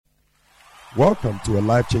Welcome to a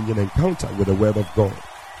life-changing encounter with the Word of God,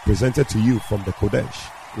 presented to you from the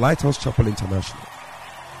Kodesh, Lighthouse Chapel International.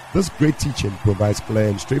 This great teaching provides clear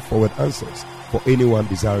and straightforward answers for anyone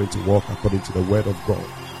desiring to walk according to the Word of God.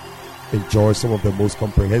 Enjoy some of the most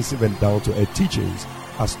comprehensive and down-to-earth teachings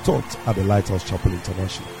as taught at the Lighthouse Chapel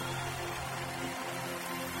International.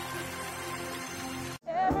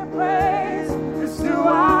 Every praise is to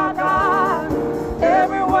our God.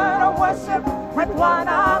 Every word of worship with one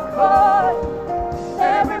accord.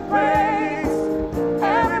 Every praise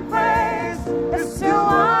is to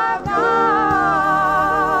our God.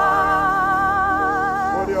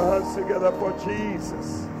 Put your hands together for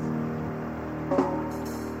Jesus.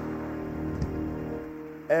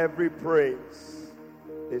 Every praise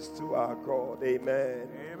is to our God. Amen.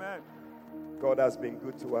 Amen. God has been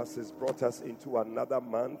good to us. He's brought us into another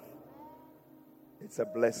month. It's a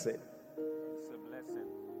blessing. It's a blessing.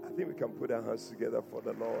 I think we can put our hands together for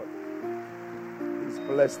the Lord. He's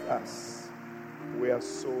blessed us. We are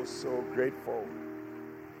so grateful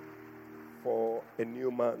for a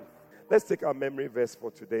new month. Let's take our memory verse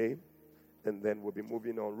for today, and then we'll be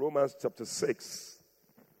moving on. Romans chapter 6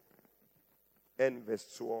 and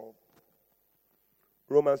verse 12.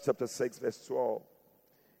 Romans chapter 6, verse 12.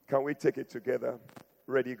 Can we take it together?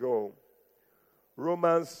 Ready, go.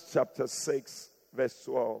 Romans chapter 6, verse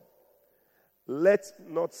 12. Let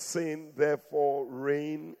not sin therefore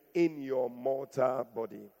reign in your mortal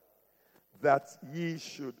body, that ye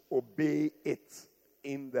should obey it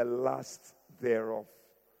in the lust thereof.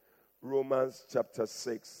 Romans chapter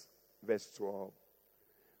 6, verse 12.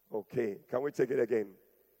 Okay, can we take it again?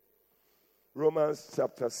 Romans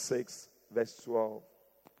chapter 6, verse 12.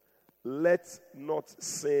 Let not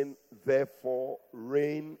sin therefore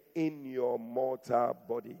reign in your mortal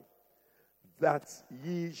body, that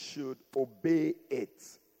ye should obey it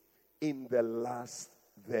in the lust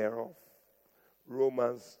thereof.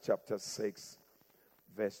 Romans chapter 6,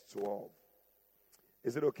 verse 12.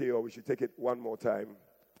 Is it okay, or we should take it one more time?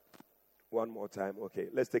 One more time. Okay,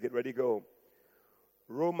 let's take it. Ready, go.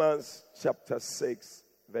 Romans chapter 6,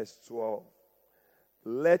 verse 12.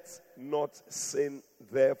 Let not sin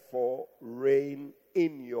therefore reign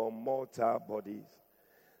in your mortal bodies,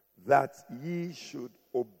 that ye should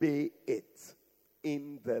obey it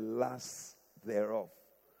in the lust thereof.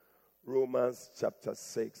 Romans chapter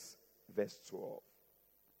 6, verse 12.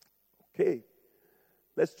 Okay,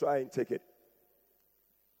 let's try and take it.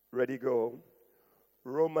 Ready, go.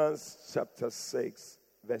 Romans chapter 6,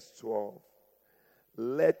 verse 12.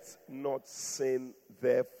 Let not sin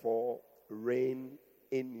therefore reign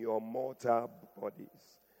in your mortal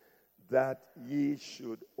bodies, that ye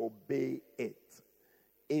should obey it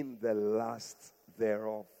in the lust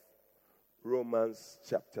thereof. Romans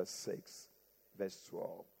chapter 6, verse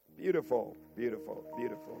 12. Beautiful, beautiful,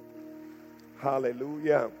 beautiful.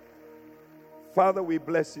 Hallelujah. Father, we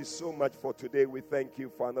bless you so much for today. We thank you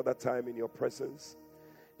for another time in your presence.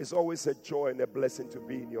 It's always a joy and a blessing to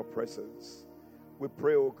be in your presence. We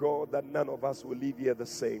pray, oh God, that none of us will leave here the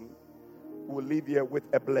same. We'll leave here with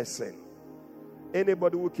a blessing.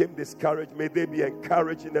 Anybody who came discouraged, may they be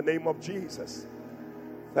encouraged in the name of Jesus.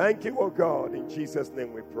 Thank you, oh God. In Jesus'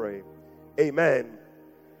 name we pray. Amen.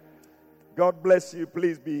 God bless you.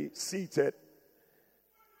 Please be seated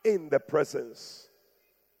in the presence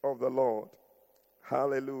of the Lord.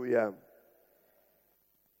 Hallelujah.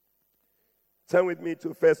 Turn with me to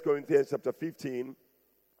 1 Corinthians chapter 15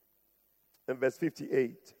 and verse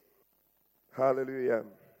 58. Hallelujah.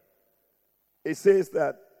 It says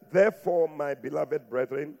that, therefore, my beloved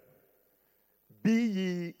brethren, be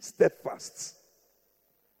ye steadfast,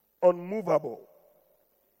 unmovable,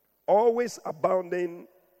 always abounding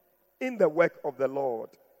in the work of the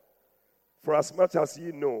Lord, for as much as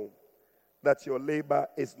ye know that your labor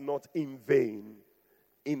is not in vain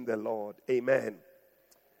in the Lord. Amen.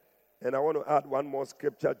 And I want to add one more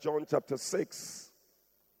scripture, John chapter 6,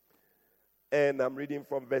 and I'm reading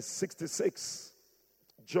from verse 66.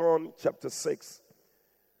 John chapter 6,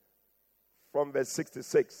 from verse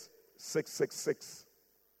 66, 666.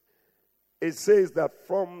 It says that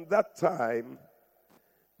from that time,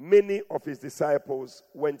 many of his disciples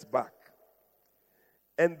went back,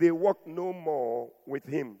 and they walked no more with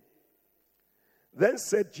him. Then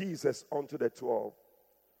said Jesus unto the 12,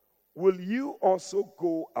 will you also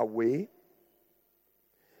go away?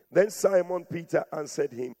 Then Simon Peter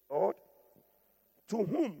answered him, Lord, to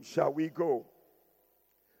whom shall we go?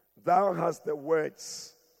 Thou hast the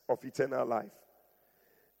words of eternal life.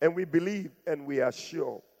 And we believe and we are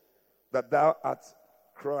sure that thou art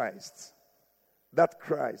Christ, that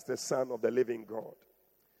Christ, the Son of the living God.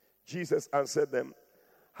 Jesus answered them,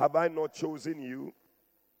 have I not chosen you,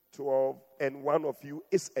 12, and one of you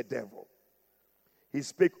is a devil. He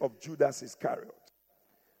spake of Judas Iscariot,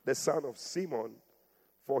 the son of Simon,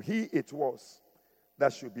 for he it was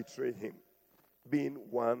that should betray him, being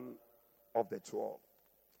one of the 12.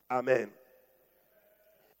 Amen.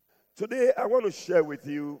 Today, I want to share with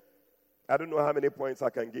you, I don't know how many points I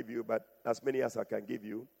can give you, but as many as I can give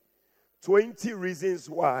you, 20 reasons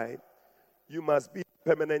why you must be a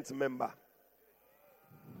permanent member.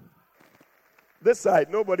 This side,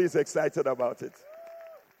 nobody is excited about it.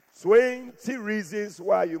 20 reasons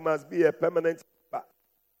why you must be a permanent member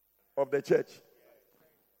of the church.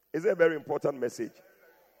 It's a very important message.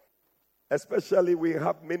 Especially, we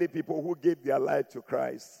have many people who gave their life to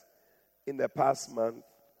Christ in the past month.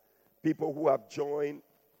 People who have joined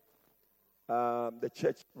the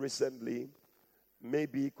church recently,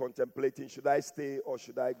 maybe contemplating, should I stay or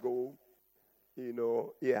should I go?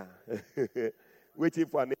 Waiting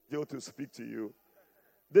for an angel to speak to you.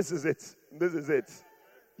 This is it. This is it.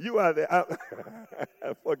 You are the...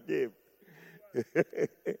 Forgive.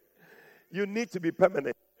 You need to be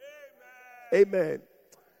permanent. Amen.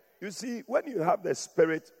 You see, when you have the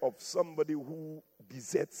spirit of somebody who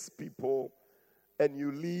deserts people and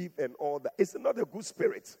you leave and all that, it's not a good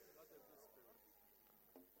spirit.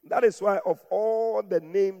 That is why of all the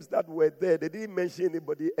names that were there, they didn't mention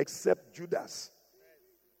anybody except Judas.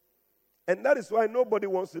 And that is why nobody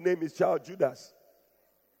wants to name his child Judas.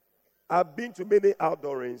 I've been to many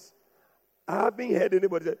outdoorings. I haven't heard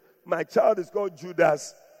anybody say, my child is called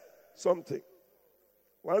Judas something.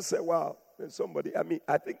 Once said, wow. And somebody,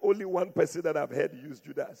 I think only one person that I've heard use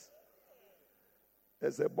Judas.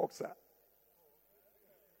 There's a boxer.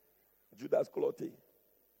 Judas Clottey.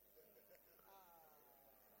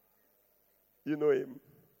 You know him?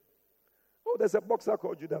 Oh, there's a boxer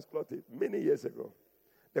called Judas Clottey many years ago.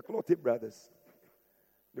 The Clottey brothers.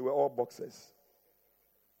 They were all boxers.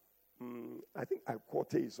 I think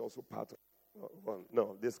Clottey is also part of one.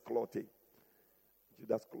 No, this Clottey.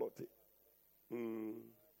 Judas Clottey.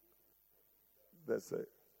 That's it.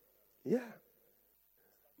 Yeah.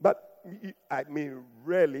 But,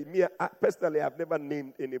 really, personally, I've never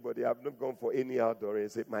named anybody. I've not gone for any outdoor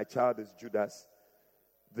and said, my child is Judas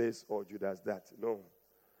this or Judas that. No.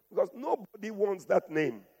 Because nobody wants that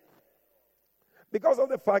name. Because of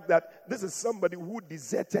the fact that this is somebody who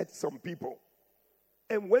deserted some people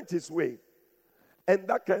and went his way. And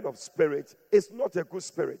that kind of spirit is not a good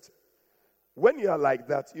spirit. When you are like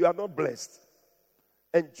that, you are not blessed.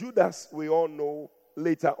 And Judas, we all know,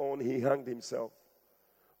 later on, he hanged himself.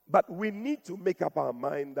 But we need to make up our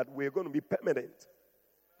mind that we're going to be permanent.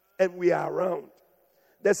 And we are around.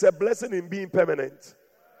 There's a blessing in being permanent.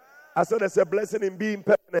 I said there's a blessing in being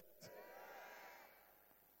permanent.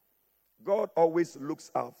 God always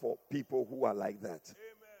looks out for people who are like that. Amen.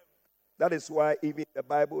 That is why even in the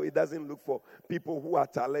Bible, it doesn't look for people who are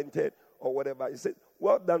talented or whatever. It says,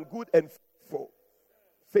 well done, good and faithful.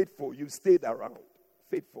 Faithful, you stayed around.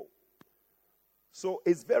 Faithful. So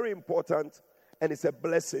it's very important and it's a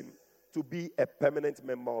blessing to be a permanent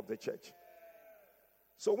member of the church.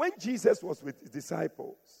 So when Jesus was with his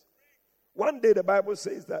disciples, one day the Bible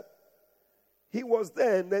says that he was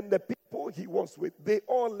there and then the people he was with, they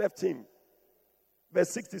all left him. Verse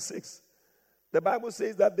 66. The Bible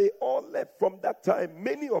says that they all left. From that time,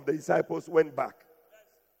 many of the disciples went back.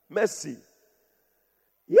 Mercy.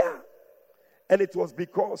 Yeah. And it was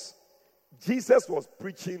because Jesus was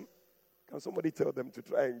preaching. Can somebody tell them to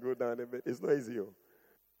try and go down a bit? It's not easy.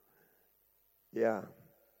 Yeah.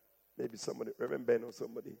 Maybe somebody, Reverend Ben or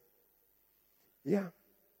somebody. Yeah.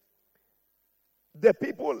 The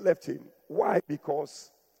people left him. Why?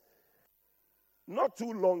 Because not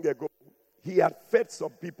too long ago, he had fed some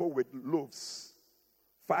people with loaves.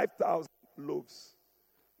 5,000 loaves.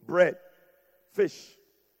 Bread. Fish.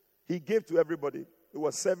 He gave to everybody. He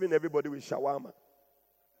was serving everybody with shawarma.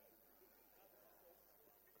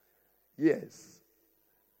 Yes.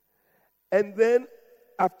 And then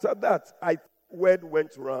after that, word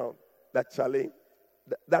went around that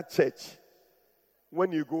that church,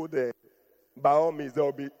 when you go there, by all means, there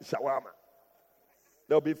will be shawarma.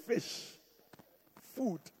 There will be fish,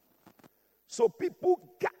 food. So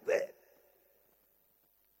people gathered.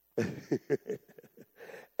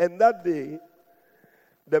 And that day,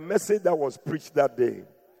 the message that was preached that day,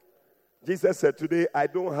 Jesus said, today, I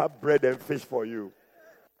don't have bread and fish for you.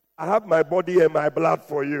 I have my body and my blood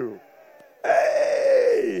for you.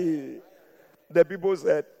 Hey! The people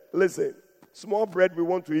said, listen, small bread we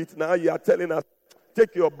want to eat. Now you are telling us,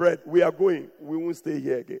 take your bread. We are going. We won't stay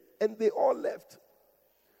here again. And they all left.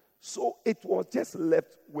 So it was just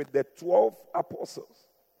left with the 12 apostles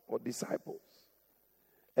or disciples.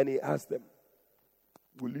 And he asked them,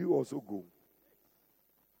 will you also go?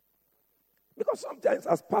 Because sometimes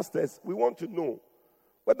as pastors, we want to know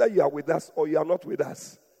whether you are with us or you are not with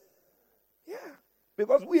us. Yeah.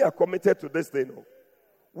 Because we are committed to this thing.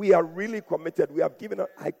 We are really committed. We have given up.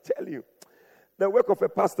 I tell you, the work of a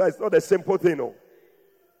pastor is not a simple thing.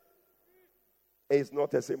 It's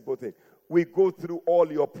not a simple thing. We go through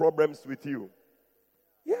all your problems with you.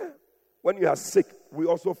 Yeah. When you are sick, we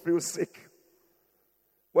also feel sick.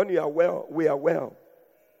 When you are well, we are well.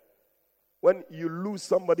 When you lose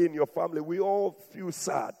somebody in your family, we all feel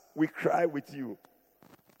sad. We cry with you.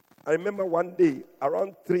 I remember one day,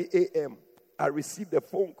 around 3 a.m., I received a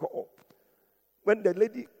phone call. When the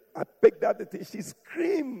lady, I picked up the thing, she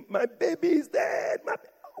screamed, my baby is dead.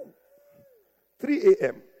 3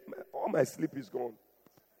 a.m., all my sleep is gone.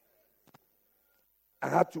 I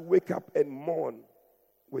had to wake up and mourn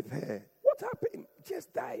with her. What happened?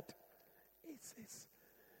 Just died.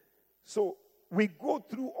 So we go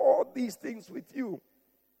through all these things with you.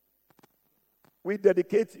 We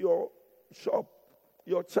dedicate your shop,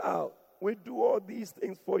 your child. We do all these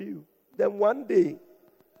things for you. Then one day,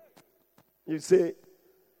 you say,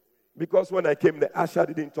 because when I came, the usher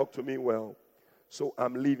didn't talk to me well, so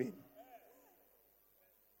I'm leaving.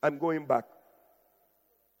 I'm going back.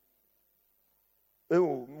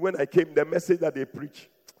 When I came, the message that they preach,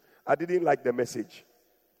 I didn't like the message.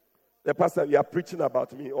 The pastor, you are preaching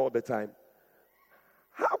about me all the time.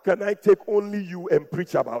 How can I take only you and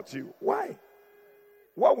preach about you? Why?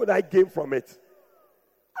 What would I gain from it?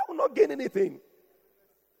 I will not gain anything.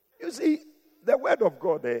 You see, the word of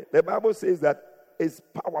God, the Bible says that it's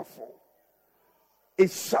powerful.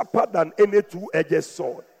 It's sharper than any two-edged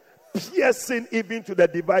sword, piercing even to the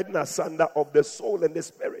dividing asunder of the soul and the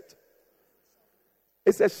spirit.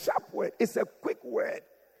 It's a sharp word. It's a quick word.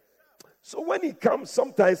 So when it comes,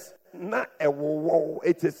 sometimes not a wow,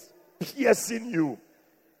 it is piercing you.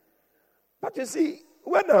 But you see,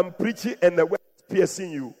 when I'm preaching and the word is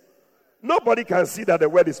piercing you, nobody can see that the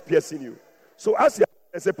word is piercing you. So as you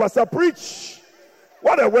say, Pastor, preach.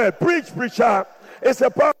 What a word. Preach, preacher. It's a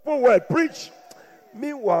powerful word. Preach.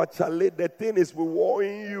 Meanwhile, Charlie, the thing is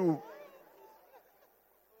warning you.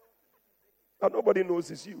 And nobody knows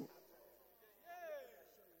it's you.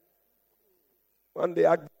 One day,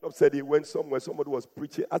 I said he went somewhere, somebody was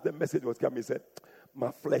preaching. As the message was coming, he said,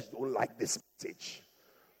 my flesh don't like this message.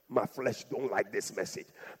 My flesh don't like this message.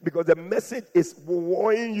 Because the message is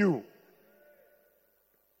warning you.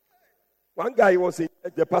 One guy was in,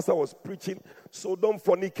 the pastor was preaching, so don't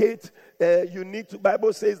fornicate. You need to,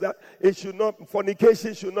 Bible says that it should not,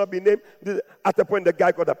 fornication should not be named. At the point the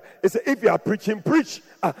guy got up. He said, if you are preaching, preach.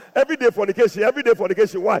 Every day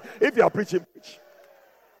fornication. Why? If you are preaching, preach.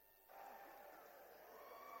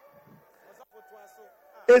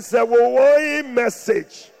 It's a warning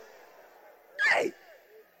message. Hey.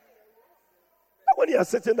 When you are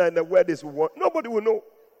sitting there and the word is warning, nobody will know.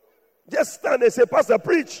 Just stand and say, Pastor,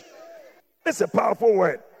 preach. It's a powerful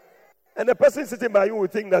word. And the person sitting by you will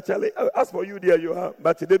think that, Charlie, as for you, there you are.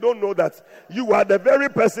 But they don't know that you are the very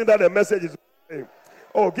person that the message is warning.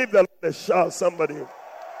 Oh, give the Lord a shout, somebody.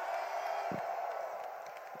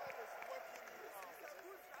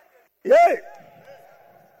 Yeah.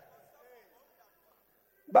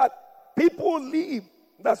 But people leave.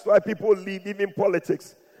 That's why people leave, even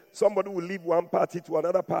politics. Somebody will leave one party to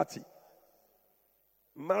another party.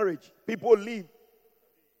 Marriage. People leave.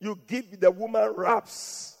 You give the woman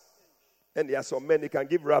raps. And there are some men who can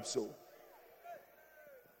give raps. So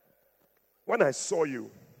when I saw you,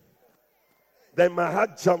 then my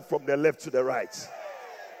heart jumped from the left to the right.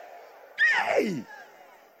 Hey!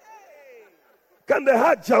 Can the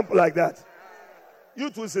heart jump like that? You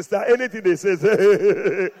too, sister, anything they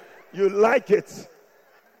say, you like it.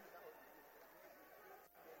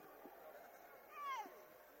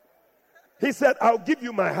 He said, I'll give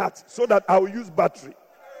you my heart so that I'll use battery.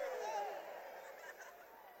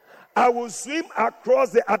 I will swim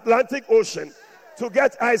across the Atlantic Ocean to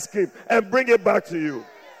get ice cream and bring it back to you.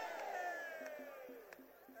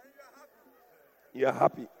 You're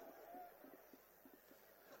happy.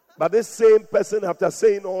 But this same person, after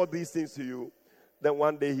saying all these things to you, then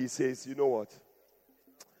one day he says, you know what?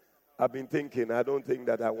 I've been thinking, I don't think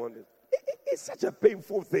that I want it. It's such a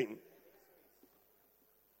painful thing.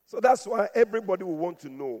 So that's why everybody will want to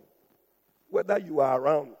know whether you are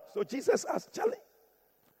around. So Jesus asked, Charlie,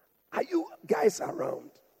 are you guys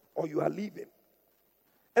around or you are leaving?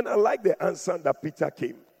 And I like the answer that Peter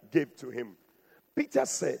gave to him. Peter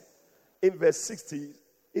said in verse 60,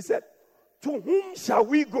 he said, to whom shall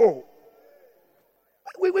we go?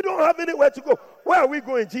 We don't have anywhere to go. Where are we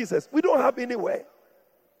going, Jesus? We don't have anywhere.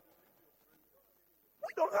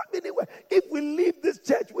 We don't have anywhere. If we leave this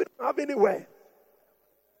church, we don't have anywhere.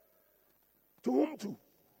 To whom to?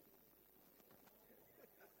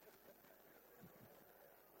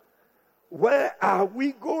 Where are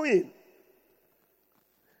we going?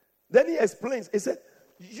 Then he explains. He said,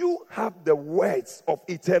 you have the words of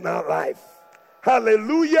eternal life.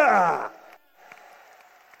 Hallelujah.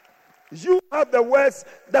 You have the words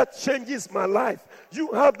that changes my life.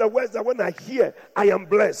 You have the words that when I hear, I am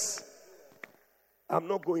blessed. I'm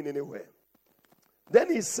not going anywhere.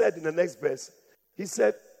 Then he said in the next verse, he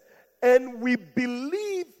said, and we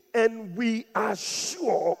believe and we are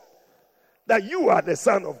sure that you are the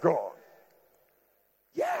Son of God.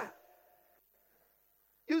 Yeah.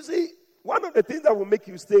 You see, one of the things that will make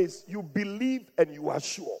you stay is you believe and you are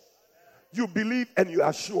sure. You believe and you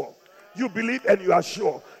are sure. You believe and you are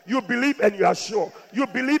sure. You believe and you are sure. You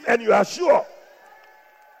believe and you are sure.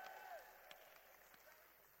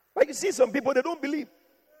 But you see some people, they don't believe.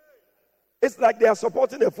 It's like they are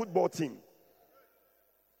supporting a football team.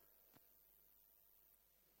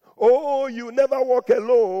 Oh, you never walk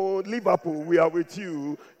alone. Liverpool, we are with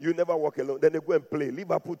you. You never walk alone. Then they go and play.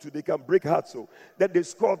 Liverpool today can break hearts. So then they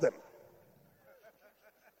score them.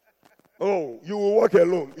 Oh, you will walk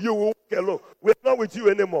alone. You will walk alone. We are not with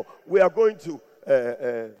you anymore. We are going to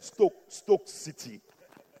Stoke City.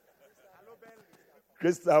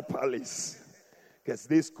 Crystal Palace. Because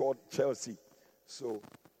they scored Chelsea. So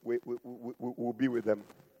we will be with them.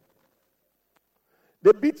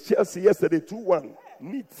 They beat Chelsea yesterday 2-1.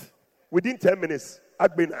 Neat. Within 10 minutes,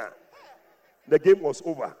 Agbena. The game was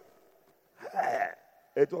over.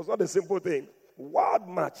 It was not a simple thing. Wild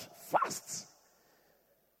match. Fast.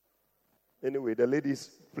 Anyway, the ladies,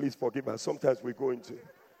 please forgive us. Sometimes we go into.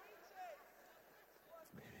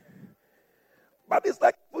 But it's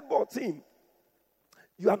like a football team.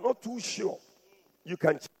 You are not too sure. You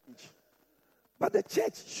can change. But the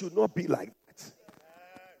church should not be like that.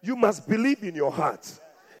 You must believe in your heart.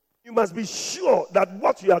 You must be sure that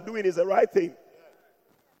what you are doing is the right thing.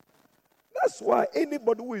 That's why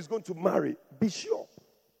anybody who is going to marry, be sure.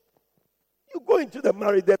 You go into the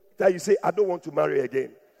marriage, then you say, I don't want to marry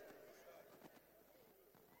again.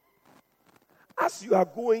 As you are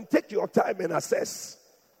going, take your time and assess.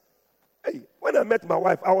 Hey, when I met my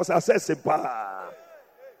wife, I was assessing.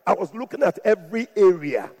 I was looking at every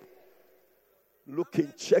area.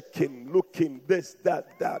 Looking, checking, looking, this, that.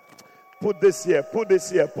 Put this here, put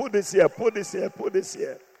this here, put this here, put this here, put this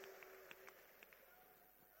here.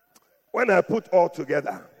 When I put all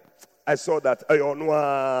together, I saw that ayo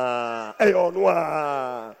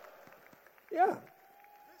noir.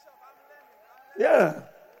 Yeah.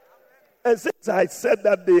 And since I said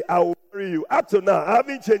that day, I will marry you. Up to now, I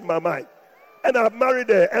haven't changed my mind. And I've married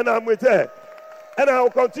her, and I'm with her. And I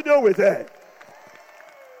will continue with her.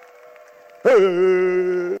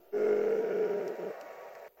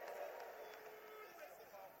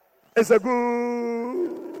 It's a good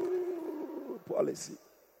policy.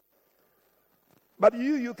 But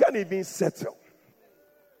you can't even settle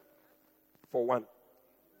for one.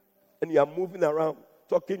 And you are moving around,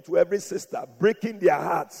 talking to every sister, breaking their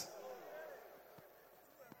hearts.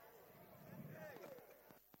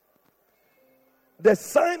 The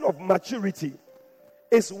sign of maturity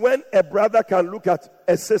is when a brother can look at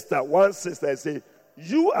a sister, one sister, and say,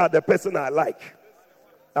 you are the person I like.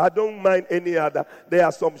 I don't mind any other. There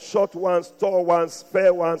are some short ones, tall ones,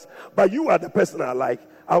 fair ones, but you are the person I like.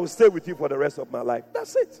 I will stay with you for the rest of my life.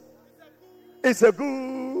 That's it. It's a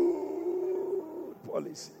good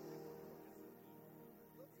policy.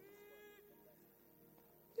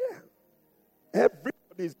 Yeah.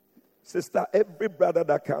 Everybody's sister, every brother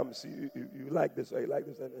that comes, you like this or you like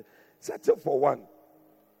this. Settle for one.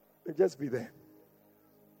 And just be there.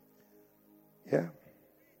 Yeah.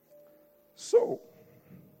 So,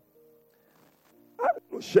 I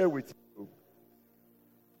will share with you.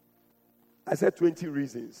 I said 20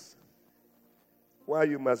 reasons why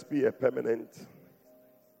you must be a permanent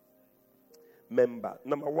member.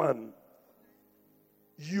 Number one,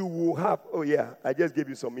 you will have, I just gave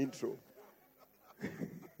you some intro.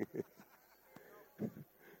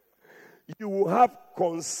 You will have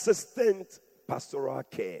consistent pastoral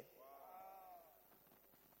care.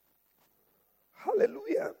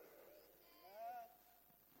 Hallelujah.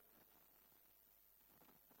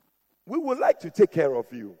 We would like to take care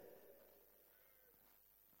of you.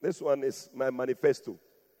 This one is my manifesto.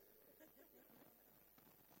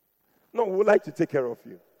 No, we would like to take care of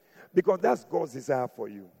you. Because that's God's desire for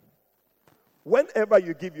you. Whenever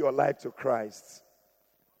you give your life to Christ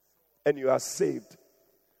and you are saved,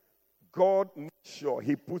 God makes sure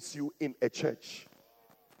He puts you in a church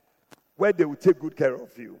where they will take good care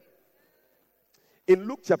of you. In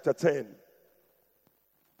Luke chapter 10,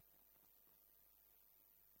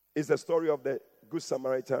 is the story of the Good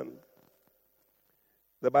Samaritan.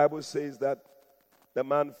 The Bible says that the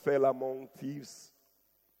man fell among thieves.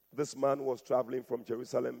 This man was traveling from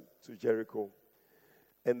Jerusalem to Jericho.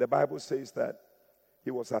 And the Bible says that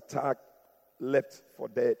he was attacked, left for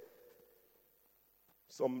dead.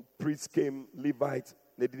 Some priests came, Levites,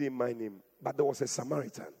 they didn't mind him. But there was a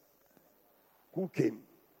Samaritan who came.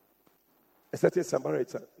 A certain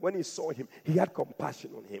Samaritan. When he saw him, he had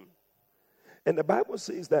compassion on him. And the Bible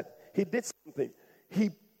says that he did something.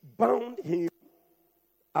 He bound him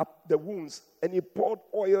up the wounds and he poured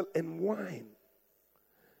oil and wine.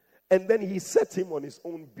 And then he set him on his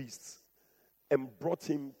own beasts and brought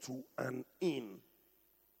him to an inn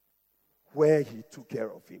where he took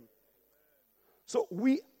care of him. So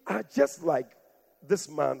we are just like this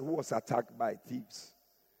man who was attacked by thieves.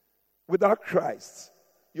 Without Christ,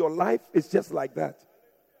 your life is just like that.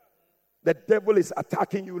 The devil is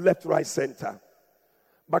attacking you left, right, center.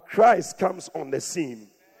 But Christ comes on the scene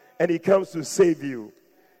and he comes to save you.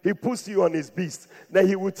 He puts you on his beast. Then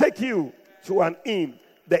he will take you to an inn.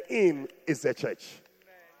 The inn is the church.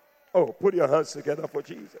 Oh, put your hands together for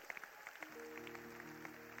Jesus.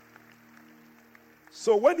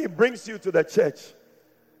 So when he brings you to the church,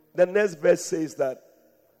 the next verse says that,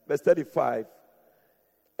 verse 35,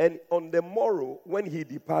 and on the morrow when he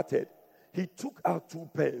departed, he took out 2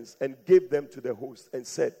 pence and gave them to the host and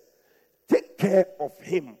said, take care of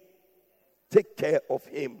him. Take care of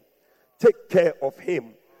him. Take care of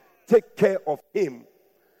him. Take care of him.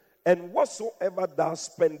 And whatsoever thou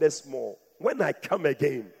spendest more, when I come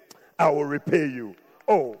again, I will repay you.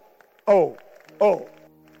 Oh.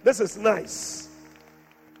 This is nice.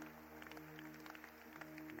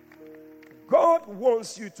 God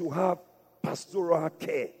wants you to have pastoral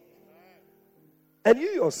care. And you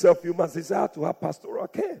yourself, you must desire to have pastoral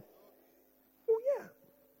care. Oh, yeah.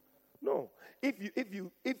 No.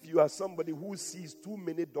 If you are somebody who sees too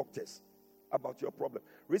many doctors about your problem.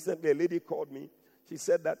 Recently, a lady called me. She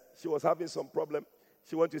said that she was having some problem.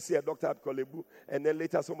 She went to see a doctor at Korle Bu. And then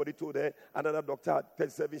later somebody told her another doctor at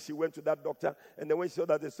 37. She went to that doctor. And then when she saw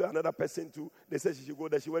that they saw another person too, they said she should go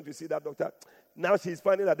there. She went to see that doctor. Now she's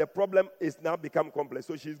finding that the problem is now become complex.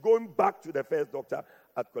 So she's going back to the first doctor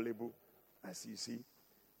at Korle Bu. As you see,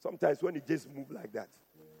 sometimes when you just move like that,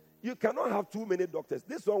 you cannot have too many doctors.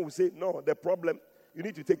 This one will say, no, the problem, you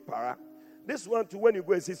need to take para. This one too, when you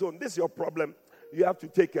go and see someone, this is your problem, you have to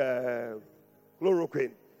take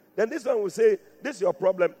chloroquine. Then this one will say, this is your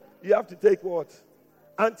problem, you have to take what?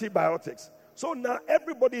 Antibiotics. So now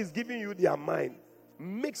everybody is giving you their mind.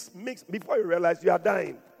 Mix, before you realize you are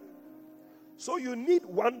dying. So you need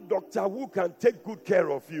one doctor who can take good care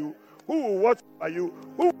of you, who will watch over you,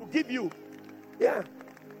 who will give you. Yeah.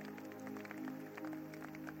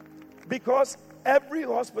 Because every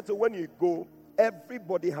hospital, when you go,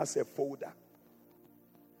 everybody has a folder.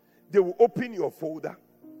 They will open your folder,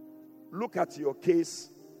 look at your case,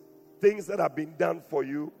 things that have been done for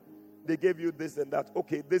you. They gave you this and that.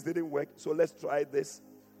 Okay, this didn't work, so let's try this.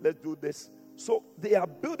 Let's do this. So they are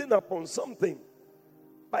building up on something.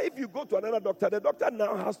 But if you go to another doctor, the doctor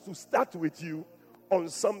now has to start with you on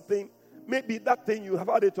something. Maybe that thing you have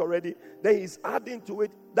had it already, then he's adding to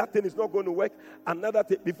it. That thing is not going to work. Another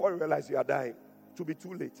thing, before you realize you are dying, to be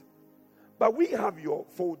too late. But we have your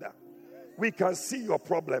folder. We can see your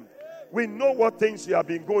problem. We know what things you have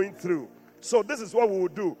been going through. So this is what we will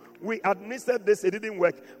do. We administered this, it didn't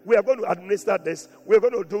work. We are going to administer this. We're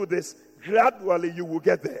going to do this. Gradually, you will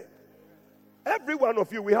get there. Every one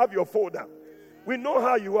of you, we have your folder. We know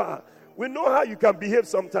how you are. We know how you can behave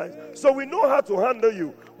sometimes. So we know how to handle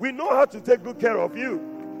you. We know how to take good care of you.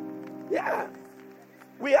 Yeah.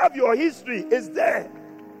 We have your history. It's there.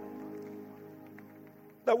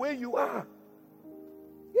 The way you are.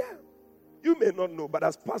 Yeah. You may not know, but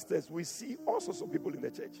as pastors, we see all sorts of people in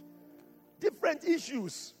the church. Different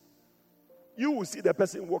issues. You will see the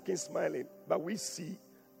person walking smiling, but we see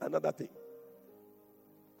another thing.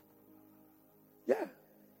 Yeah.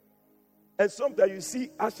 And sometimes you see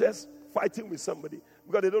ushers fighting with somebody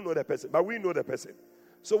because they don't know the person, but we know the person.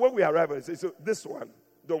 So when we arrive and say, so this one,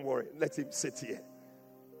 don't worry, let him sit here.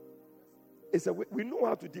 It's a, we know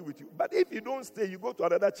how to deal with you. But if you don't stay, you go to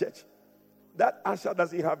another church. That usher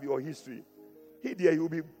doesn't have your history. He will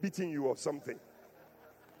be beating you or something.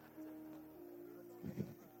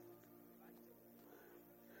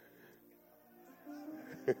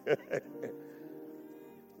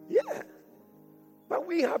 Yeah. But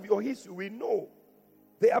we have your history. We know.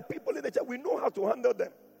 There are people in the church. We know how to handle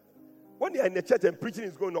them. When they are in the church and preaching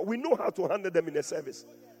is going on, we know how to handle them in the service.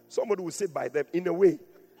 Somebody will sit by them in a way.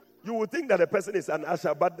 You would think that the person is an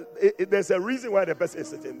usher, but there's a reason why the person is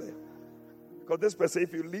sitting there. Because this person,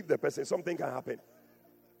 if you leave the person, something can happen.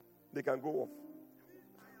 They can go off.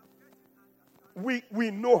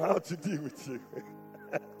 We know how to deal with you.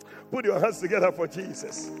 Put your hands together for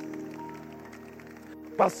Jesus.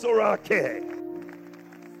 Pastoral care.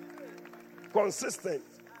 Consistent.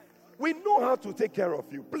 We know how to take care of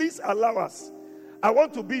you. Please allow us. I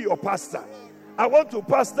want to be your pastor. I want to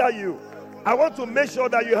pastor you. I want to make sure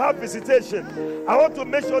that you have visitation. I want to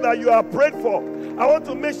make sure that you are prayed for. I want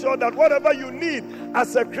to make sure that whatever you need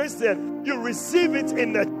as a Christian, you receive it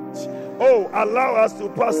in the church. Oh, allow us to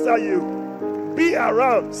pastor you. Be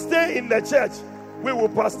around. Stay in the church. We will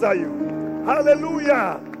pastor you.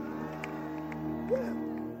 Hallelujah. Yeah.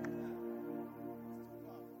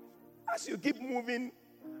 As you keep moving,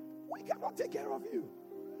 we cannot take care of you.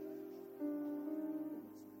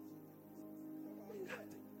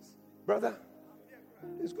 Brother,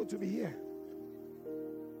 it's good to be here.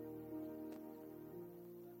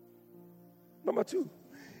 Number 2,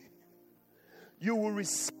 you will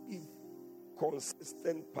receive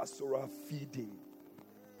consistent pastoral feeding.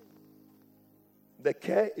 The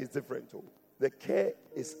care is different too. The care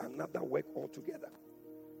is another work altogether.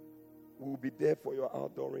 We'll be there for your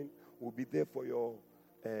outdooring. We'll be there for your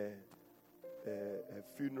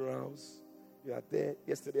funerals. You are there.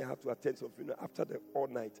 Yesterday I had to attend some funeral. After the all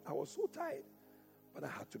night, I was so tired, but I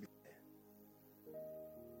had to be there.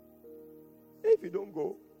 If you don't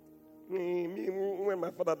go, when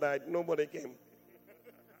my father died, nobody came.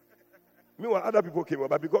 Meanwhile, other people came,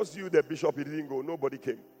 but because you, the bishop, he didn't go, nobody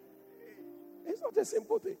came. It's not a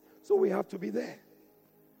simple thing. So we have to be there.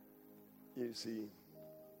 You see.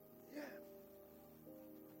 Yeah.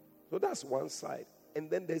 So that's one side. And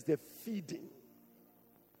then there's the feeding.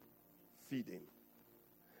 Feeding.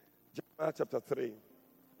 Jeremiah chapter 3.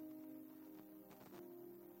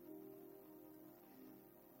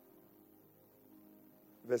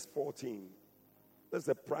 Verse 14. That's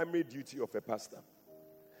the primary duty of a pastor.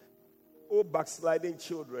 O backsliding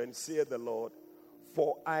children, saith the Lord,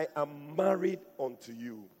 for I am married unto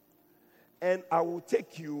you, and I will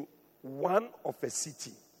take you one of a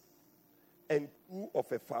city and two of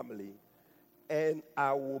a family, and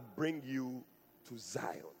I will bring you to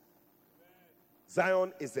Zion.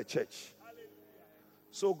 Zion is the church.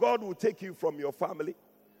 So God will take you from your family.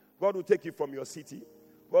 God will take you from your city.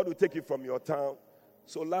 God will take you from your town.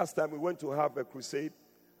 So last time we went to have a crusade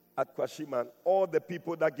at Kwashiman. All the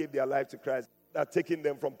people that gave their life to Christ are taking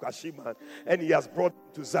them from Kwashiman. And he has brought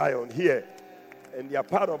them to Zion here. And they are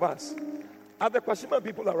part of us. Are the Kwashiman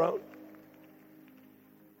people around?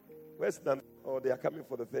 Where's them? Oh, they are coming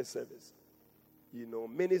for the first service. You know,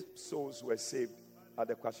 many souls were saved at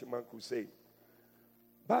the Kwashiman crusade.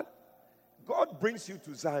 But God brings you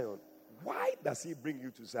to Zion. Why does he bring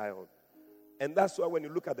you to Zion? And that's why when you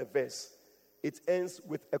look at the verse, it ends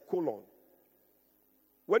with a colon.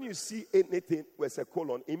 When you see anything with a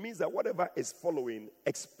colon, it means that whatever is following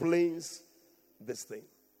explains this thing.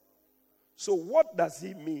 So what does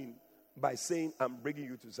he mean by saying, I'm bringing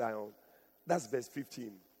you to Zion? That's verse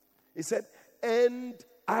 15. He said, and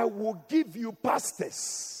I will give you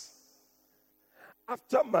pastors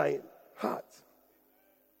after my heart,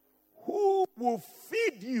 who will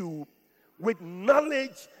feed you with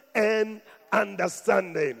knowledge and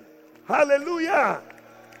understanding. Hallelujah.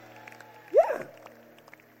 Yeah.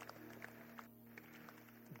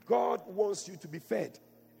 God wants you to be fed.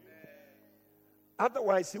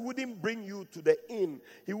 Otherwise, he wouldn't bring you to the inn.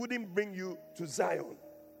 He wouldn't bring you to Zion.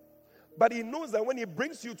 But he knows that when he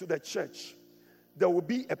brings you to the church, there will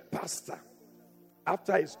be a pastor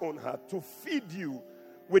after his own heart to feed you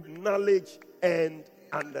with knowledge and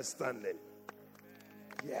understanding.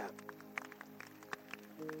 Yeah.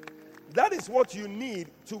 That is what you need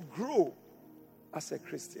to grow as a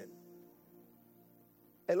Christian.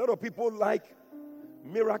 A lot of people like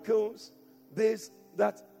miracles, this,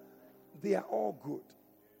 that. They are all good.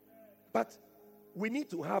 But we need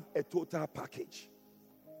to have a total package.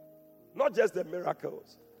 Not just the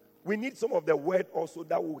miracles. We need some of the word also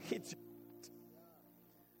that will hit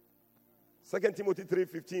you. 2 Timothy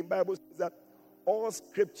 3:15, Bible says that all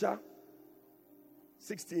scripture,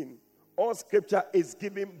 16, all scripture is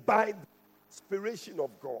given by the inspiration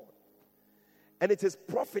of God. And it is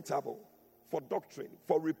profitable for doctrine,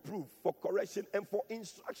 for reproof, for correction, and for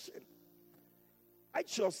instruction.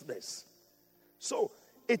 Righteousness. So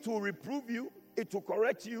it will reprove you, it will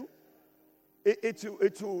correct you, it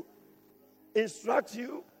will instruct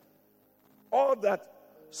you, all that,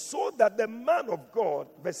 so that the man of God,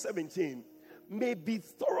 verse 17, may be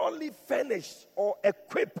thoroughly furnished or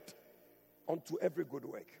equipped unto every good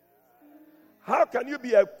work. How can you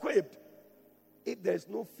be equipped if there's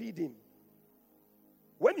no feeding?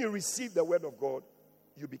 When you receive the word of God,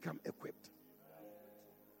 you become equipped.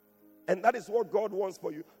 And that is what God wants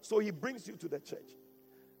for you. So he brings you to the church.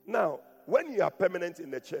 Now, when you are permanent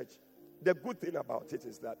in the church, the good thing about it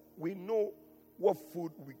is that we know what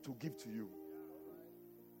food to give to you.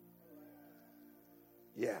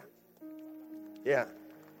 Yeah. Yeah.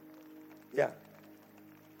 Yeah.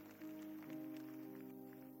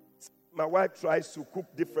 My wife tries to cook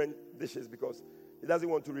different dishes because she doesn't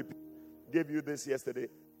want to repeat. Gave you this yesterday,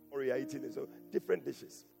 or you are eating it. So different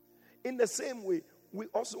dishes. In the same way, we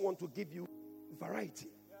also want to give you variety.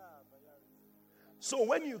 So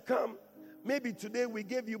when you come, maybe today we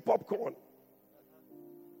gave you popcorn.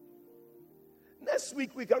 Next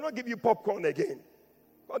week we cannot give you popcorn again.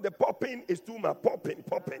 Because the popping is too much.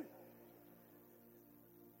 Popping.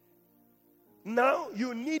 Now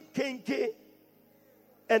you need kenke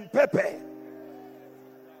and pepper.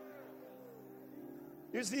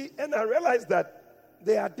 You see, and I realized that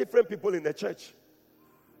there are different people in the church.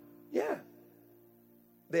 Yeah.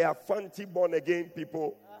 There are Fanti born again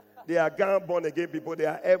people. There are Gan born again people. There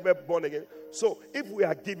are ever born again. So if we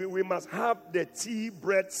are giving, we must have the tea,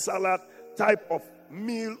 bread, salad type of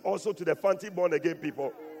meal also to the Fanti born again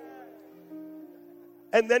people.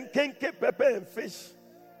 And then kenke, pepper, and fish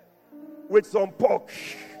with some pork.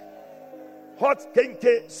 Hot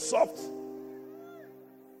kenke, soft.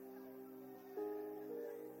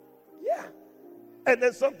 Yeah. And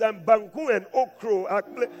then sometimes banku and okro,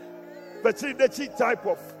 the type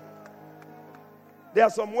of. There are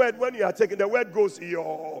some words when you are taking the word goes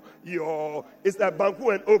your. It's like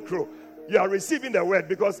banku and okro. You are receiving the word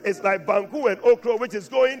because it's like banku and okro which is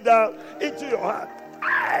going down into your heart.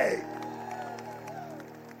 Aye.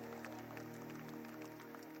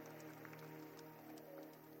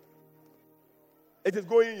 It is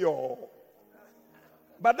going your.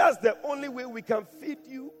 But that's the only way we can feed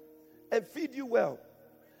you and feed you well.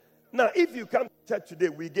 Now, if you come to church today,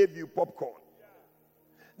 we gave you popcorn.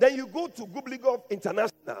 Then you go to Gubligov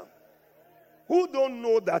International, who don't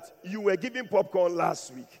know that you were giving popcorn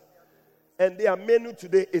last week. And their menu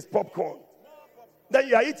today is popcorn. Then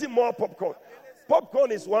you are eating more popcorn.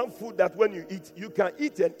 Popcorn is one food that when you eat, you can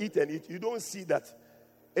eat and eat and eat. You don't see that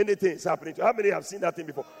anything is happening to you. How many have seen that thing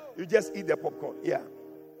before? You just eat the popcorn. Yeah.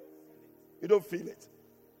 You don't feel it.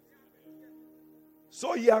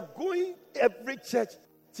 So you are going every church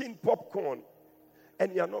eating popcorn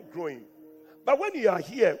and you are not growing. But when you are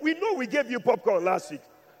here, we know we gave you popcorn last week.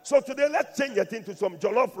 So today let's change it into some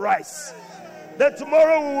jollof rice. Then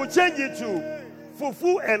tomorrow we will change it to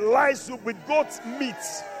fufu and lye soup with goat meat.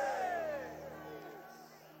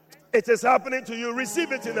 It is happening to you.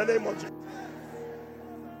 Receive it in the name of Jesus.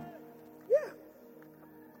 Yeah.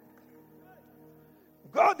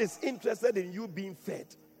 God is interested in you being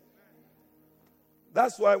fed.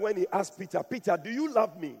 That's why when he asked Peter, Peter, do you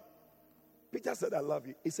love me? Peter said, I love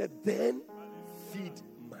you. He said, then feed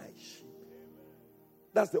my sheep.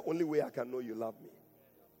 That's the only way I can know you love me.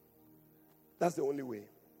 That's the only way.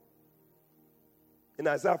 In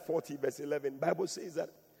Isaiah 40, verse 11, the Bible says that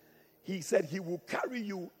he said he will carry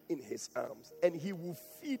you in his arms and he will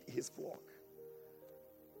feed his flock.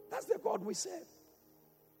 That's the God we serve.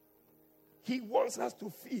 He wants us to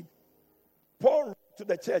feed. Paul wrote to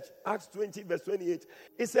the church, Acts 20, verse 28,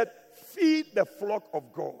 he said, feed the flock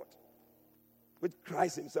of God, which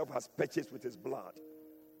Christ himself has purchased with his blood.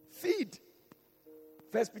 Feed.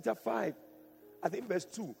 1 Peter 5, I think verse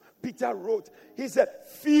 2, Peter wrote, he said,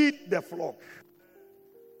 feed the flock.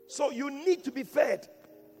 So you need to be fed.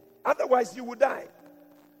 Otherwise you will die.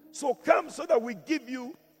 So come so that we give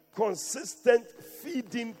you consistent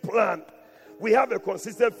feeding plan. We have a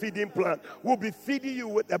consistent feeding plan. We'll be feeding you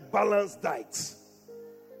with a balanced diet.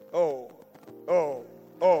 Oh.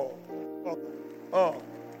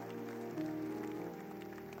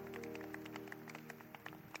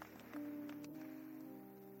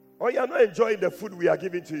 Oh, you're not enjoying the food we are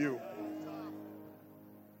giving to you.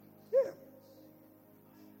 Yeah.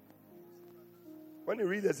 When you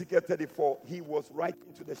read Ezekiel 34, he was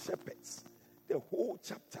writing to the shepherds. The whole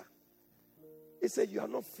chapter. He said, you are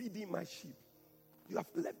not feeding my sheep. You have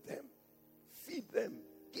left them. Feed them.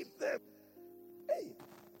 Give them. Hey.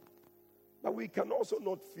 But we can also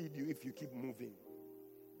not feed you if you keep moving.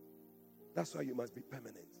 That's why you must be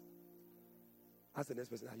permanent. Ask the next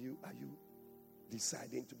person, are you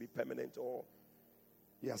deciding to be permanent, or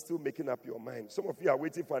you are still making up your mind? Some of you are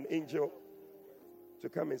waiting for an angel to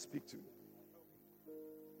come and speak to you.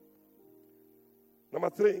 Number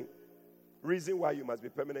 3, reason why you must be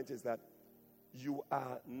permanent is that you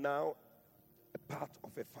are now a part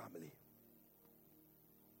of a family.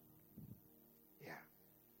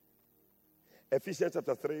 Ephesians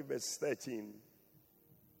chapter 3, verse 13.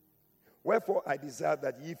 Wherefore I desire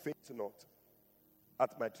that ye faint not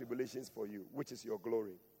at my tribulations for you, which is your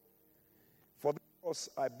glory. For this cause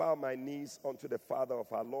I bow my knees unto the Father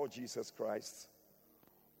of our Lord Jesus Christ,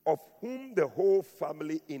 of whom the whole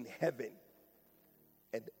family in heaven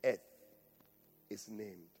and earth is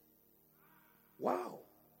named. Wow.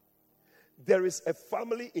 There is a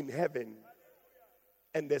family in heaven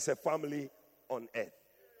and there's a family on earth.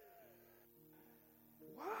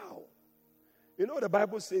 Wow. You know, the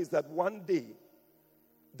Bible says that one day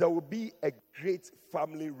there will be a great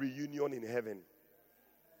family reunion in heaven.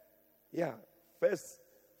 Yeah. First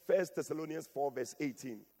Thessalonians 4 verse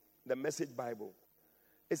 18, the Message Bible.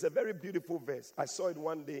 It's a very beautiful verse. I saw it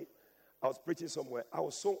one day. I was preaching somewhere. I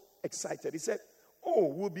was so excited. He said, oh,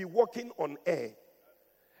 we'll be walking on air.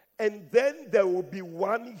 And then there will be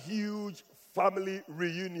one huge family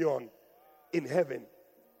reunion in heaven.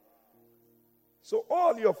 So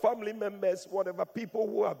all your family members, whatever, people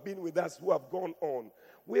who have been with us, who have gone on,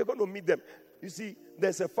 we are going to meet them. You see,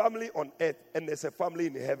 there's a family on earth and there's a family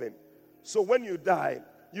in heaven. So when you die,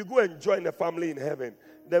 you go and join a family in heaven.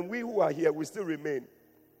 Then we who are here, we still remain.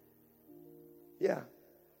 Yeah.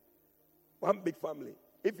 One big family.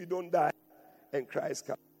 If you don't die and Christ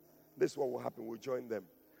comes, this is what will happen. We'll join them.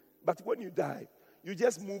 But when you die, you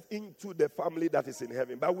just move into the family that is in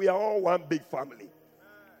heaven. But we are all one big family.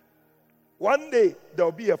 One day, there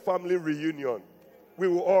will be a family reunion. We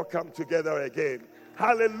will all come together again.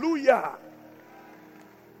 Hallelujah.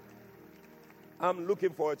 I'm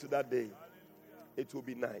looking forward to that day. It will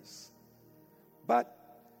be nice. But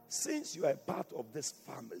since you are a part of this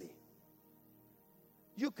family,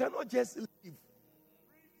 you cannot just leave.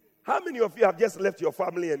 How many of you have just left your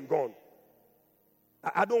family and gone?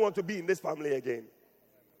 I don't want to be in this family again.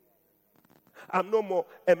 I'm no more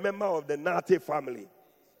a member of the Nate family.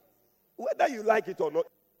 Whether you like it or not,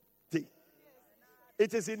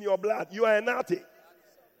 it is in your blood. You are a Nate.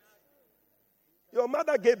 Your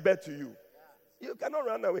mother gave birth to you. You cannot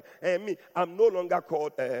run away. And me, I'm no longer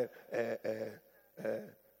called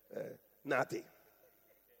Nate.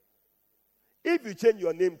 If you change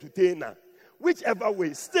your name to Tena, whichever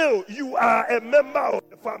way, still you are a member of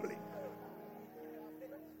the family.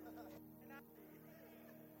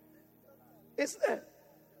 It's there.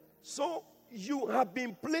 So you have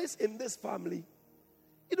been placed in this family.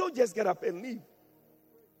 You don't just get up and leave.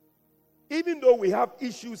 Even though we have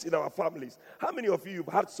issues in our families. How many of you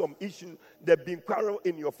have had some issues that have been quarrel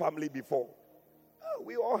in your family before? Oh,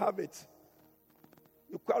 we all have it.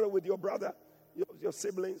 You quarrel with your brother, your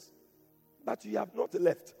siblings, but you have not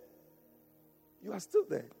left. You are still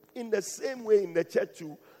there. In the same way in the church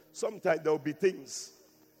too, sometimes there will be things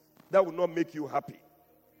that will not make you happy.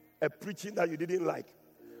 A preaching that you didn't like.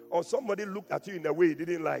 Or somebody looked at you in a way you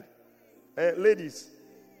didn't like. Ladies,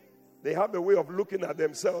 they have a way of looking at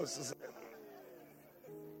themselves.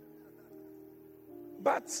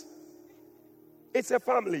 But it's a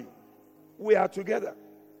family. We are together.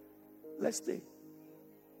 Let's stay.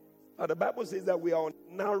 The Bible says that we are on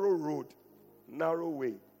narrow road, narrow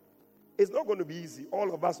way. It's not going to be easy,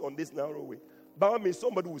 all of us on this narrow way. But I mean,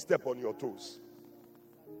 somebody will step on your toes.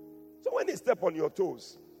 So when they step on your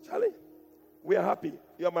toes, Charlie, we are happy.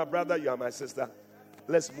 You are my brother, you are my sister.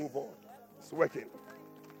 Let's move on. It's working.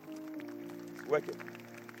 It's working.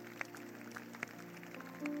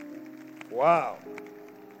 Wow.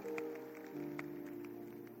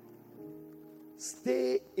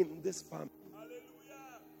 Stay in this family.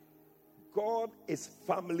 God is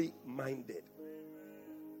family minded.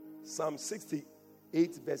 Psalm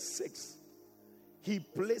 68 verse 6. He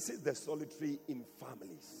places the solitary in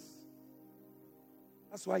families.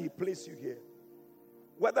 That's why he placed you here.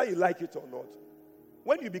 Whether you like it or not.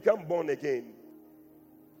 When you become born again,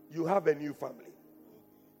 you have a new family.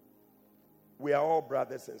 We are all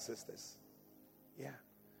brothers and sisters. Yeah.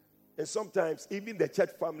 And sometimes even the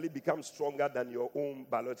church family becomes stronger than your own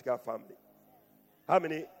biological family. How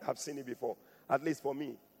many have seen it before? At least for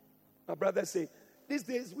me. My brothers say, these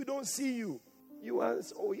days we don't see you. You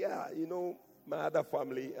answer, oh yeah, you know, my other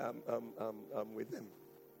family, I'm with them.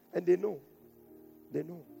 And they know. They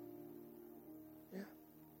know. Yeah.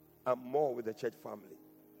 I'm more with the church family.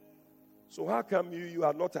 So how come you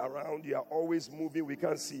are not around? You are always moving. We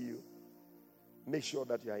can't see you. Make sure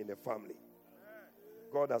that you are in the family.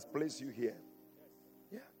 God has placed you here.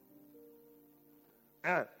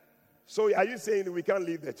 Yeah. So are you saying we can't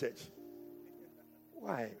leave the church?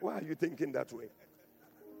 Why? Why are you thinking that way?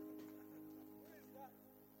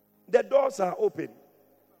 The doors are open.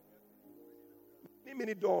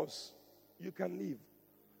 Many doors you can leave.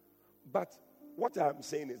 But what I'm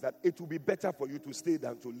saying is that it will be better for you to stay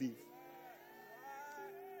than to leave.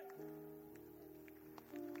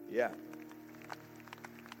 Yeah.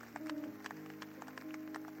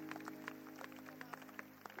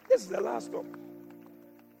 This is the last stop.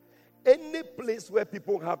 Any place where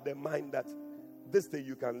people have the mind that this thing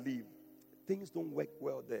you can leave, things don't work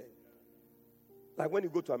well there. Like when you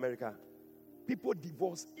go to America, people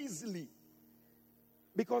divorce easily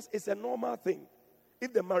because it's a normal thing.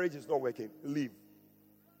 If the marriage is not working, leave.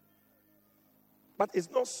 But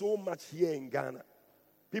it's not so much here in Ghana.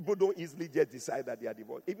 People don't easily just decide that they are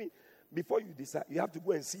divorced. Even before you decide, you have to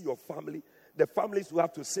go and see your family. The families who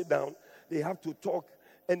have to sit down, they have to talk,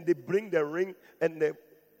 and they bring the ring and the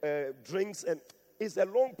drinks, and it's a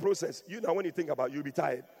long process. You know, when you think about it, you'll be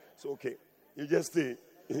tired. It's okay. You just stay.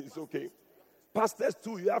 It's okay. Pastors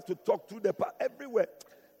too, you have to talk to the everywhere.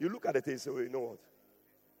 You look at it and say, oh, you know what?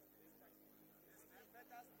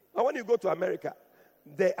 And when you go to America,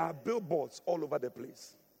 there are billboards all over the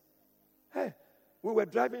place. Hey, we were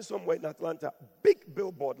driving somewhere in Atlanta, big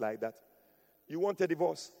billboard like that. You want a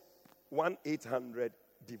divorce?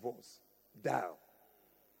 1-800-DIVORCE. Dial.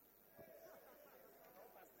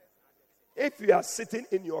 If you are sitting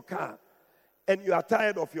in your car and you are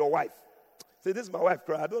tired of your wife, say, this is my wife,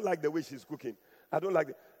 I don't like the way she's cooking. I don't like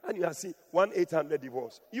it. And you are seeing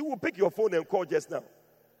 1-800-DIVORCE. You will pick your phone and call just now.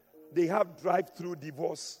 They have drive-through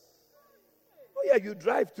divorce. Oh, yeah, you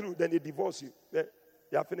drive through, then they divorce you.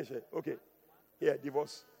 Yeah, finish it. Okay. Here,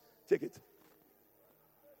 divorce. Take it.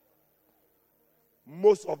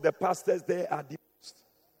 Most of the pastors there are divorced.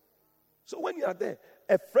 So when you are there,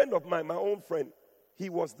 a friend of mine, my own friend, he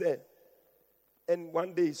was there. And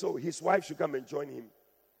one day, so his wife should come and join him.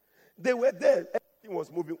 They were there. Everything was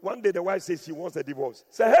moving. One day, the wife says she wants a divorce.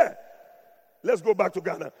 Say, hey, let's go back to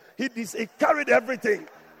Ghana. He carried everything.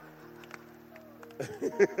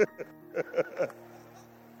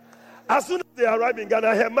 As soon as they arrive in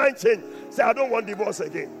Ghana, her mind changed. Say, I don't want divorce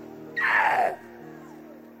again.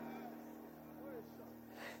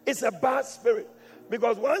 It's a bad spirit.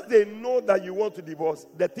 Because once they know that you want to divorce,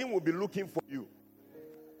 the thing will be looking for you.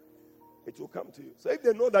 It will come to you. So if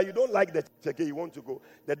they know that you don't like the church again, you want to go,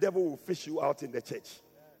 the devil will fish you out in the church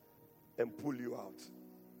and pull you out.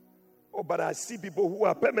 Oh, but I see people who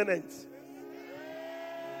are permanent.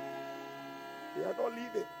 They are not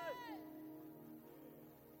leaving.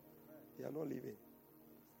 They are not leaving.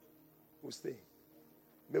 We'll stay.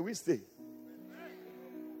 May we stay.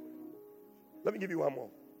 Let me give you one more.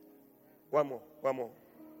 One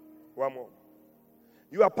more.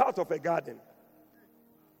 You are part of a garden.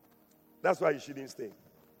 That's why you shouldn't stay.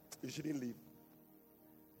 You shouldn't leave.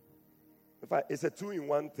 In fact, it's a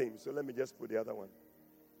 2-in-1 thing. So let me just put the other one.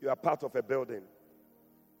 You are part of a building.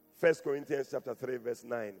 1 Corinthians chapter 3, verse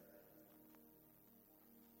 9.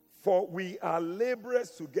 For we are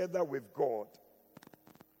laborers together with God.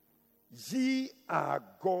 Ye are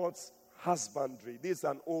God's husbandry. This is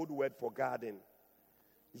an old word for garden.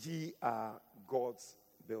 Ye are God's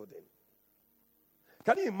building.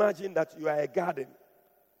 Can you imagine that you are a garden?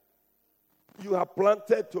 You have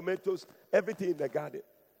planted tomatoes, everything in the garden.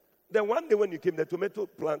 Then one day when you came, the tomato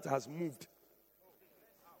plant has moved.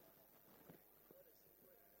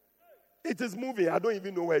 It is moving. I don't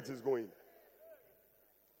even know where it is going.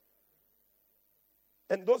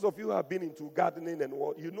 And those of you who have been into gardening and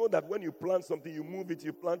what, you know that when you plant something, you move it,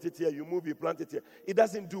 you plant it here, you move, you plant it here. It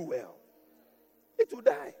doesn't do well. It will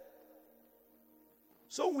die.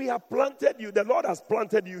 So we have planted you. The Lord has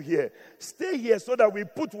planted you here. Stay here so that we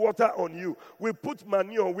put water on you. We put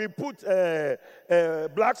manure. We put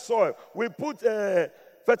black soil. We put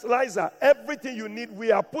fertilizer. Everything you need,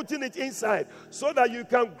 we are putting it inside so that you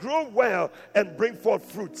can grow well and bring forth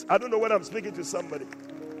fruits. I don't know when I'm speaking to somebody.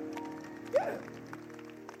 Yeah.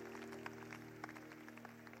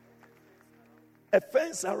 A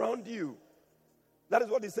fence around you. That is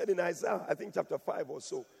what he said in Isaiah, I think chapter 5 or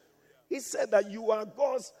so. He said that you are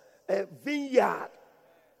God's vineyard.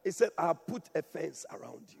 He said, I'll put a fence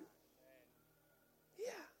around you.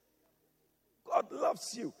 Yeah. God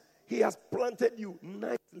loves you. He has planted you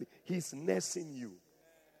nicely. He's nursing you.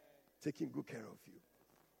 Taking good care of you.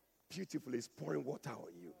 Beautifully, he's pouring water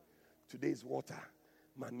on you. Today's water,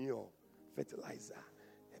 manure, fertilizer,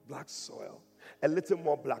 black soil. A little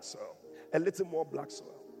more black soil. A little more black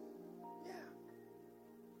soil. Yeah.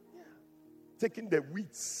 Yeah. Taking the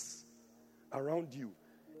weeds around you.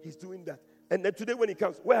 He's doing that. And then today when he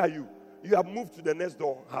comes, where are you? You have moved to the next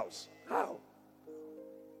door house. How?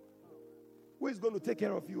 Who is going to take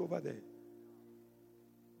care of you over there?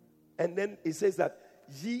 And then it says that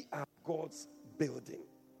ye are God's building.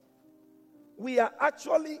 We are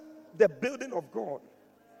actually the building of God.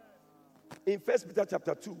 In 1 Peter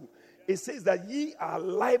chapter 2, it says that ye are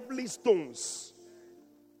lively stones.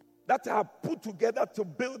 that are put together to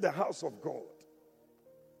build the house of God.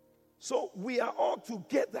 So we are all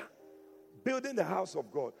together building the house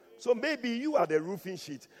of God. So maybe you are the roofing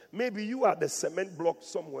sheet. Maybe you are the cement block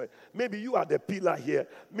somewhere. Maybe you are the pillar here.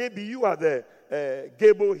 Maybe you are the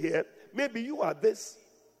gable here. Maybe you are this,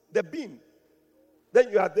 the beam.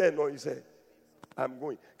 Then you are there, no, you say, I'm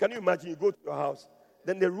going. Can you imagine you go to your house,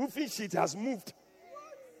 then the roofing sheet has moved.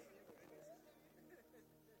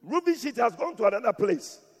 Roofing sheet has gone to another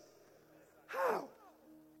place. How?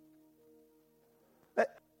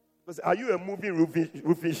 Are you a moving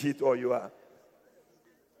roofing sheet or you are?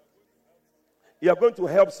 You are going to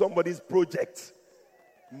help somebody's project.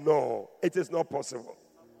 No, it is not possible.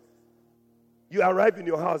 You arrive in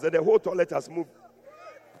your house and the whole toilet has moved.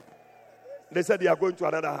 They said they are going to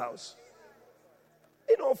another house.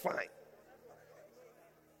 Fine.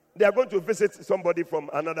 They are going to visit somebody from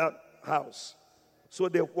another house. So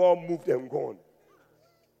the wall moved and gone.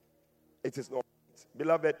 It is not.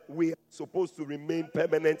 Beloved, we are supposed to remain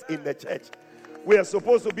permanent in the church. We are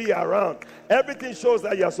supposed to be around. Everything shows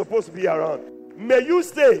that you are supposed to be around. May you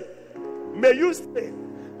stay. May you stay.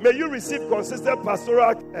 May you receive consistent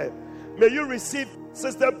pastoral care. May you receive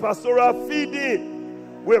consistent pastoral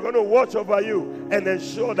feeding. We're going to watch over you and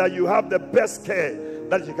ensure that you have the best care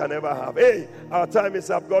that you can ever have. Hey, our time is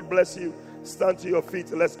up. God bless you. Stand to your feet.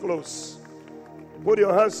 Let's close. Put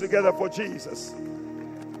your hands together for Jesus.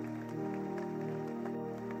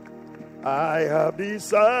 I have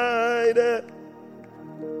decided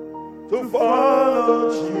to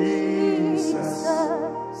follow Jesus.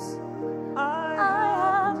 I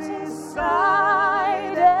have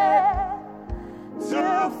decided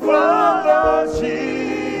To follow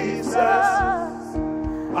Jesus. I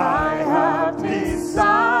have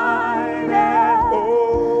decided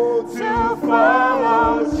to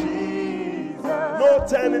follow Jesus. No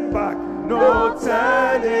turning back. no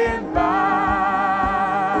turning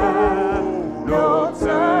back. No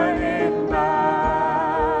turning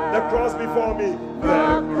back. The cross before me.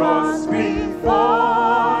 The cross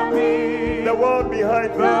before me. The world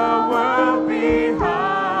behind me. The world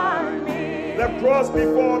behind me. The cross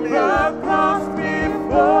before me. The cross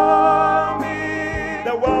before me.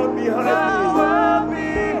 The world behind The me. world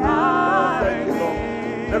behind Thank you, Lord. me.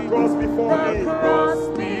 The cross before The me. cross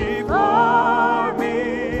before me.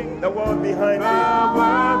 The world behind The me.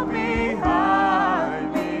 world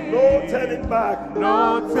behind me. No turning back.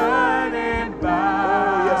 No turning back.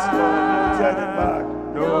 Oh, yes, Lord. No turning back.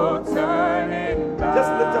 No turning back.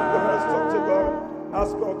 Just lift up your hands, talk to God.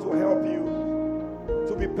 Ask God to help you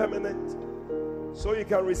to be permanent so you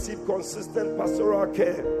can receive consistent pastoral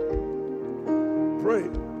care. Pray.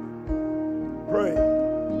 Pray.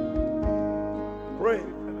 Pray.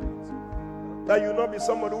 That you not be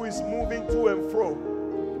somebody who is moving to and fro.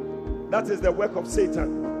 That is the work of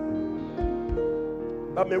Satan.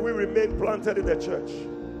 But may we remain planted in the church.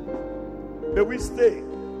 May we stay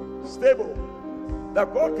stable.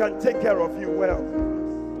 That God can take care of you well.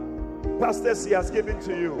 Pastors He has given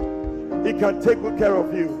to you, He can take good care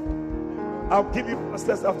of you. I'll give you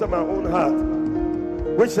pastors after my own heart,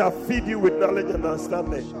 which shall feed you with knowledge and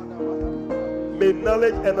understanding. May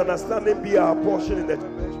knowledge and understanding be our portion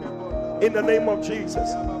in the name of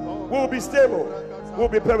Jesus. We'll be stable. We'll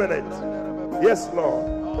be permanent. Yes,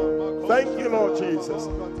 Lord. Thank you, Lord Jesus.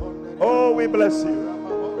 Oh, we bless you.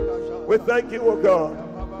 We thank you, oh God.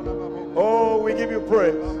 Oh, we give you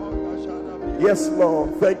praise. Yes,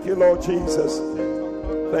 Lord. Thank you, Lord Jesus.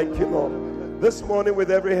 Thank you, Lord. This morning,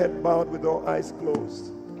 with every head bowed, with all eyes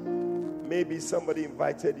closed, maybe somebody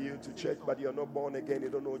invited you to church, but you're not born again. You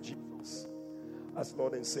don't know Jesus as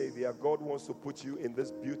Lord and Savior. God wants to put you in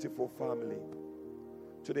this beautiful family.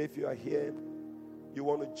 Today, if you are here, you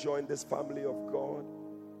want to join this family of God,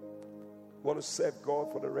 you want to serve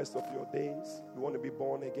God for the rest of your days, you want to be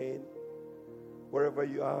born again, wherever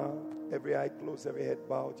you are, every eye closed, every head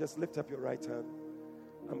bowed, just lift up your right hand.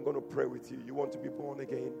 I'm going to pray with you. You want to be born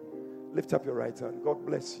again? Lift up your right hand. God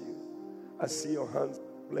bless you. I see your hands.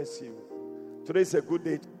 Bless you. Today is a good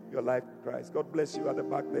day to your life, Christ. God bless you at the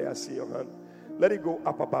back there. I see your hand. Let it go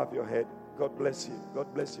up above your head. God bless you.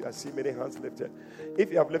 God bless you. I see many hands lifted.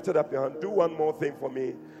 If you have lifted up your hand, do one more thing for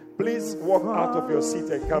me. Please walk out of your seat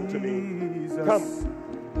and come to me. Come.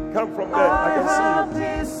 Come from there. I can see you.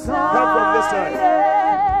 Come from this side.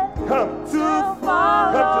 Come. Come to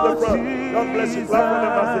the front. God bless you. Clap when the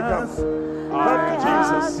master comes. Come to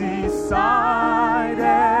Jesus. Oh,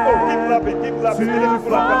 keep clapping. Keep clapping. Many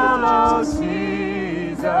people are coming to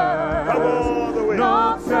Jesus. Come all the way. Come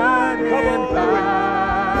all the way.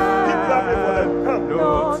 Keep clapping for them. Come. Come.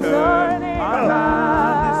 I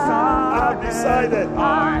have decided. I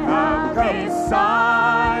have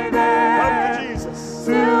decided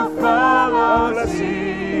bless you.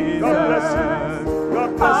 Jesus. God bless you. God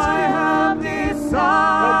bless I have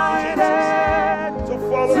decided you. To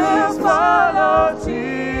follow to Jesus. follow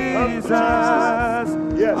Come to Jesus.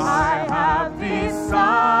 Yes. I have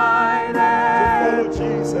decided To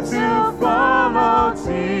follow Jesus. to follow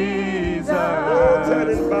Jesus. No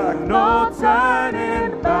turning back. No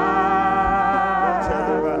turning back.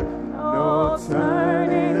 Turning back. No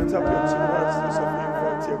turning Lift up your two hands. back. Those of you in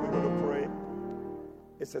front here, we're going to pray.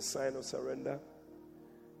 It's a sign of surrender.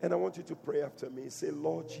 And I want you to pray after me. Say,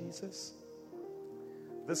 Lord Jesus,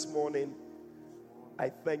 this morning, I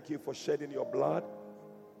thank you for shedding your blood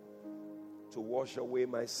to wash away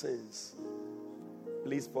my sins.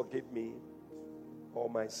 Please forgive me all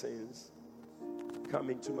my sins. Come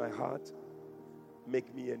into my heart.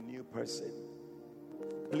 Make me a new person.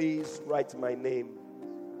 Please write my name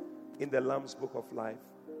in the Lamb's Book of Life.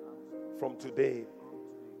 From today,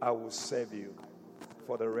 I will serve you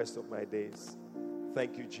for the rest of my days.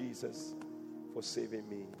 Thank you, Jesus, for saving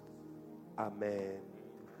me. Amen.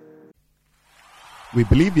 We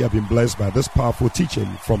believe you have been blessed by this powerful teaching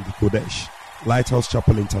from the Kodesh, Lighthouse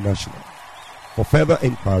Chapel International. For further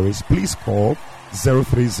inquiries, please call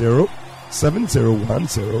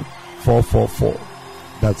 030-7010-444.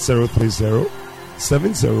 That's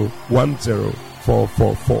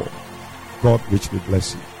 030-7010-444. God richly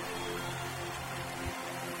bless you.